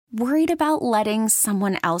Worried about letting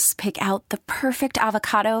someone else pick out the perfect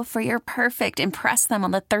avocado for your perfect impress them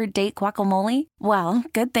on the third date guacamole? Well,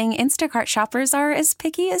 good thing Instacart shoppers are as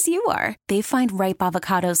picky as you are. They find ripe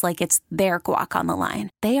avocados like it's their guac on the line.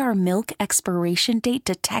 They are milk expiration date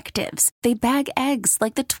detectives. They bag eggs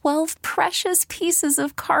like the 12 precious pieces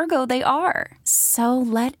of cargo they are. So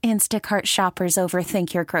let Instacart shoppers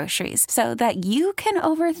overthink your groceries so that you can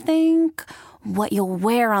overthink what you'll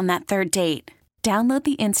wear on that third date. Download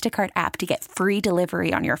the Instacart app to get free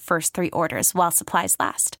delivery on your first 3 orders while supplies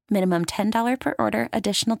last. Minimum $10 per order.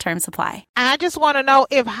 Additional terms apply. I just want to know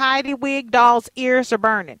if Heidi Wig Doll's ears are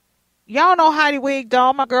burning. Y'all know Heidi Wig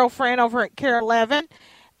Doll, my girlfriend over at Cara 11.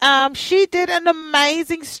 She did an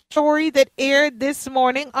amazing story that aired this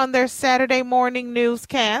morning on their Saturday morning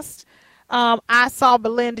newscast. I saw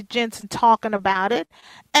Belinda Jensen talking about it.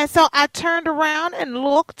 And so I turned around and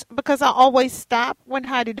looked because I always stop when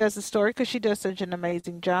Heidi does a story because she does such an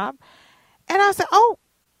amazing job. And I said, oh,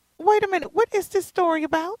 wait a minute. What is this story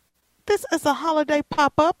about? This is a holiday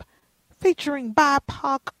pop-up featuring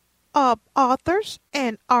BIPOC authors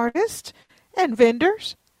and artists and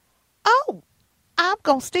vendors. Oh, I'm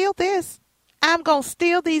going to steal this. I'm going to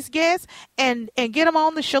steal these guests and get them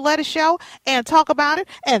on the Shaletta Show and talk about it.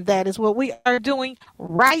 And that is what we are doing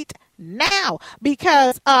right now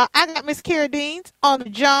because I got Miss Cara Deanes on the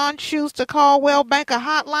John Schuster Caldwell Banker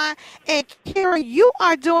hotline. And Cara, you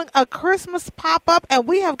are doing a Christmas pop-up and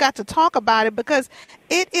we have got to talk about it because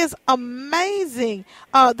it is amazing.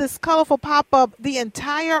 This colorful pop-up the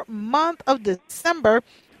entire month of December.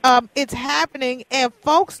 It's happening, and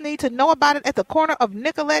folks need to know about it at the corner of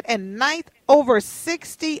Nicollet and 9th. Over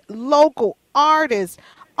 60 local artists,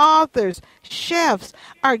 authors, chefs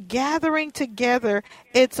are gathering together.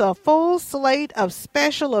 It's a full slate of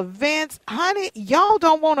special events. Honey, y'all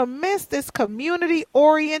don't want to miss this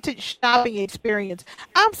community-oriented shopping experience.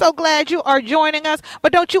 I'm so glad you are joining us,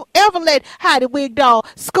 but don't you ever let Heidi Wig Doll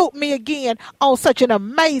scoop me again on such an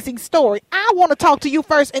amazing story. I want to talk to you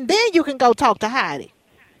first, and then you can go talk to Heidi.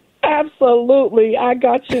 Absolutely. I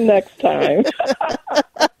got you next time.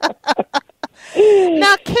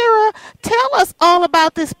 Now, Cara, tell us all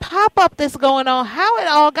about this pop-up that's going on, how it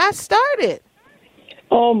all got started.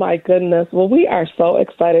 Oh, my goodness. Well, we are so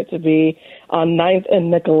excited to be on 9th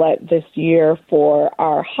and Nicollet this year for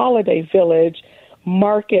our Holiday Village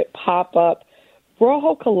Market pop-up.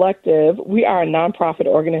 Roho Collective, we are a nonprofit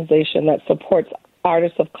organization that supports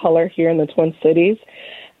artists of color here in the Twin Cities.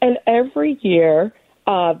 And every year,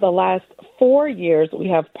 the last 4 years, we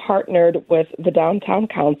have partnered with the Downtown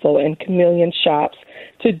Council and Chameleon Shops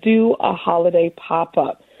to do a holiday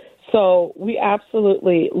pop-up. So we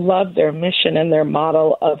absolutely love their mission and their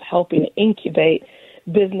model of helping incubate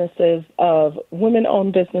businesses of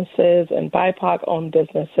women-owned businesses and BIPOC-owned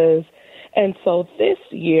businesses. And so this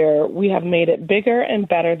year, we have made it bigger and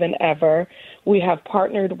better than ever. We have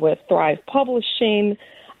partnered with Thrive Publishing.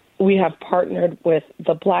 We have partnered with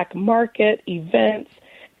the Black Market events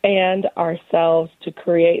and ourselves to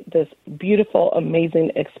create this beautiful, amazing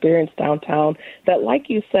experience downtown that, like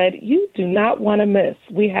you said, you do not want to miss.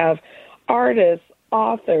 We have artists,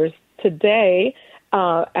 authors. Today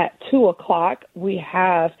at 2 o'clock, we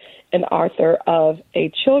have an author of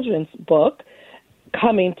a children's book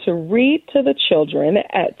coming to read to the children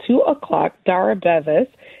at 2 o'clock. Dara Bevis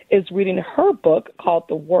is reading her book called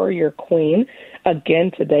The Warrior Queen, again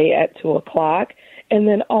today at 2 o'clock. And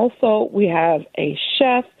then also we have a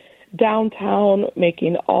chef downtown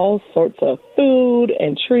making all sorts of food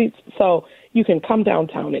and treats. So you can come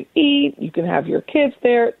downtown and eat. You can have your kids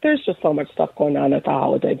there. There's just so much stuff going on at the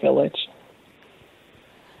Holiday Village.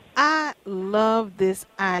 I love this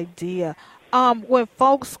idea. When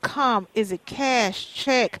folks come, is it cash,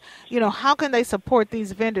 check? How can they support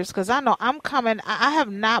these vendors? Because I know I'm coming. I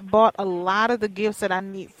have not bought a lot of the gifts that I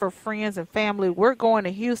need for friends and family. We're going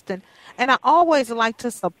to Houston, and I always like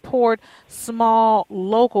to support small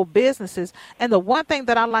local businesses. And the one thing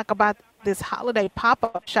that I like about this holiday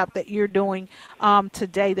pop-up shop that you're doing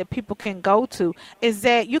today that people can go to is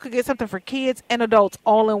that you could get something for kids and adults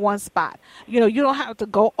all in one spot. You don't have to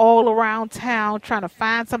go all around town trying to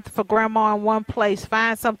find something for grandma in one place,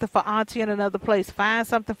 find something for auntie in another place, find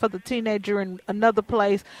something for the teenager in another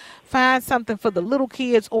place, find something for the little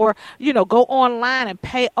kids, or, go online and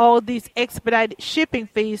pay all these expedited shipping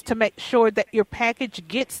fees to make sure that your package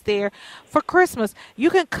gets there for Christmas.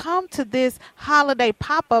 You can come to this holiday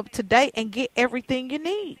pop-up today and get everything you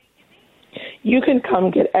need. You can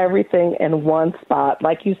come get everything in one spot.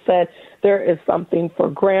 Like you said, there is something for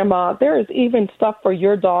grandma. There is even stuff for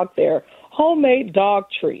your dog there. Homemade dog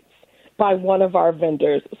treats. by one of our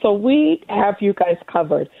vendors. So we have you guys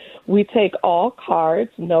covered. We take all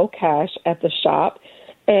cards, no cash at the shop.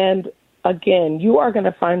 And again, you are going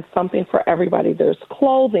to find something for everybody. There's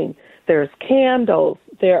clothing, there's candles,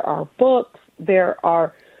 there are books, there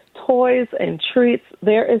are toys and treats.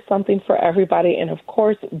 There is something for everybody. And of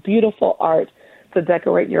course, beautiful art to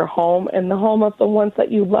decorate your home and the home of the ones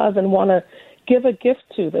that you love and want to give a gift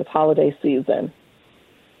to this holiday season.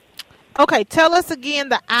 Okay, tell us again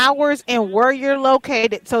the hours and where you're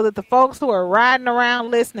located so that the folks who are riding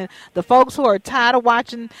around listening, the folks who are tired of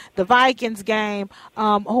watching the Vikings game,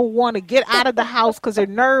 who want to get out of the house because their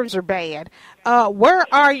nerves are bad, where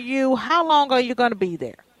are you? How long are you going to be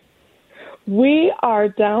there? We are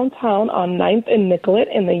downtown on 9th and Nicollet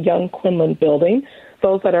in the Young Quinlan building.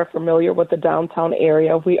 Those that are familiar with the downtown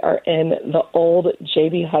area, we are in the old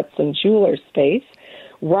J.B. Hudson Jeweler space,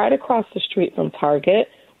 right across the street from Target.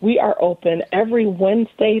 We are open every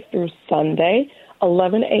Wednesday through Sunday,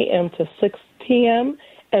 11 a.m. to 6 p.m.,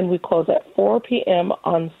 and we close at 4 p.m.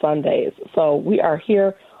 on Sundays. So we are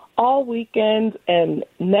here all weekend and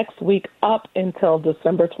next week up until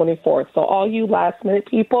December 24th. So all you last-minute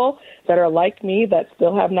people that are like me that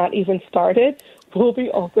still have not even started, we'll be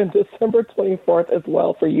open December 24th as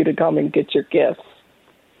well for you to come and get your gifts.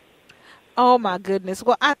 Oh, my goodness.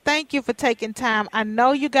 Well, I thank you for taking time. I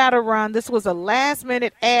know you got to run. This was a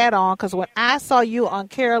last-minute add-on because when I saw you on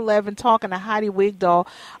Cara 11 talking to Heidi Wigdahl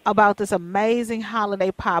about this amazing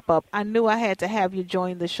holiday pop-up, I knew I had to have you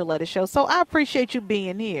join the Shaletta Show. So I appreciate you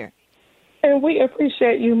being here. And we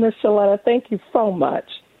appreciate you, Miss Shaletta. Thank you so much.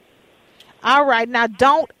 All right, now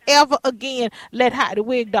don't ever again let Heidi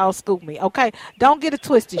Wigdahl scoop me, okay? Don't get it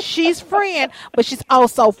twisted. She's friend, but she's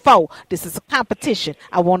also foe. This is a competition.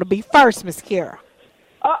 I want to be first, Miss Cara.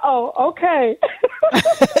 Okay.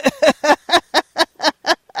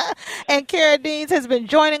 And Cara Deanes has been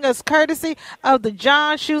joining us courtesy of the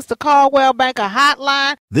John Schuster Caldwell Banker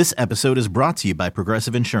Hotline. This episode is brought to you by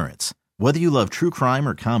Progressive Insurance. Whether you love true crime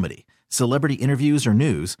or comedy, celebrity interviews or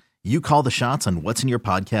news, you call the shots on what's in your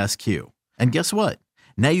podcast queue. And guess what?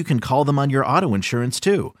 Now you can call them on your auto insurance,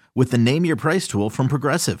 too, with the Name Your Price tool from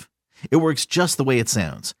Progressive. It works just the way it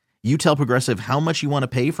sounds. You tell Progressive how much you want to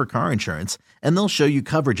pay for car insurance, and they'll show you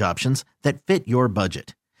coverage options that fit your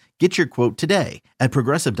budget. Get your quote today at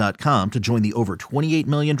Progressive.com to join the over 28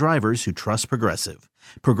 million drivers who trust Progressive.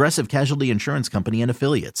 Progressive Casualty Insurance Company and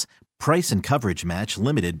Affiliates. Price and coverage match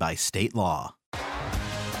limited by state law.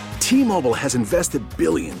 T-Mobile has invested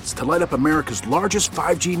billions to light up America's largest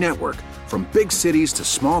 5G network, from big cities to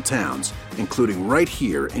small towns, including right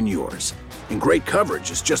here in yours. And great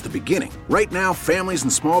coverage is just the beginning. Right now, families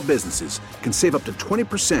and small businesses can save up to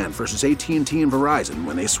 20% versus AT&T and Verizon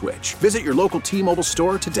when they switch. Visit your local T-Mobile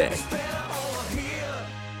store today.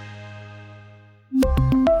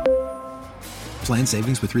 Plan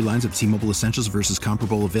savings with 3 lines of T-Mobile Essentials versus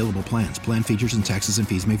comparable available plans. Plan features and taxes and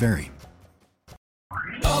fees may vary.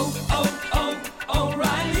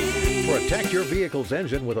 Protect your vehicle's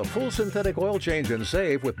engine with a full synthetic oil change and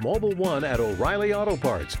save with Mobile One at O'Reilly Auto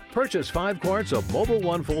Parts. Purchase 5 quarts of Mobile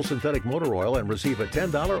One full synthetic motor oil and receive a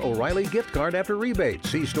 $10 O'Reilly gift card after rebate.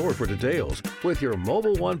 See store for details. With your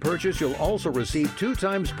Mobile One purchase, you'll also receive 2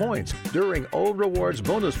 times points during O Rewards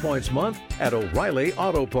Bonus Points Month at O'Reilly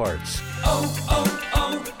Auto Parts.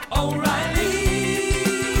 O'Reilly.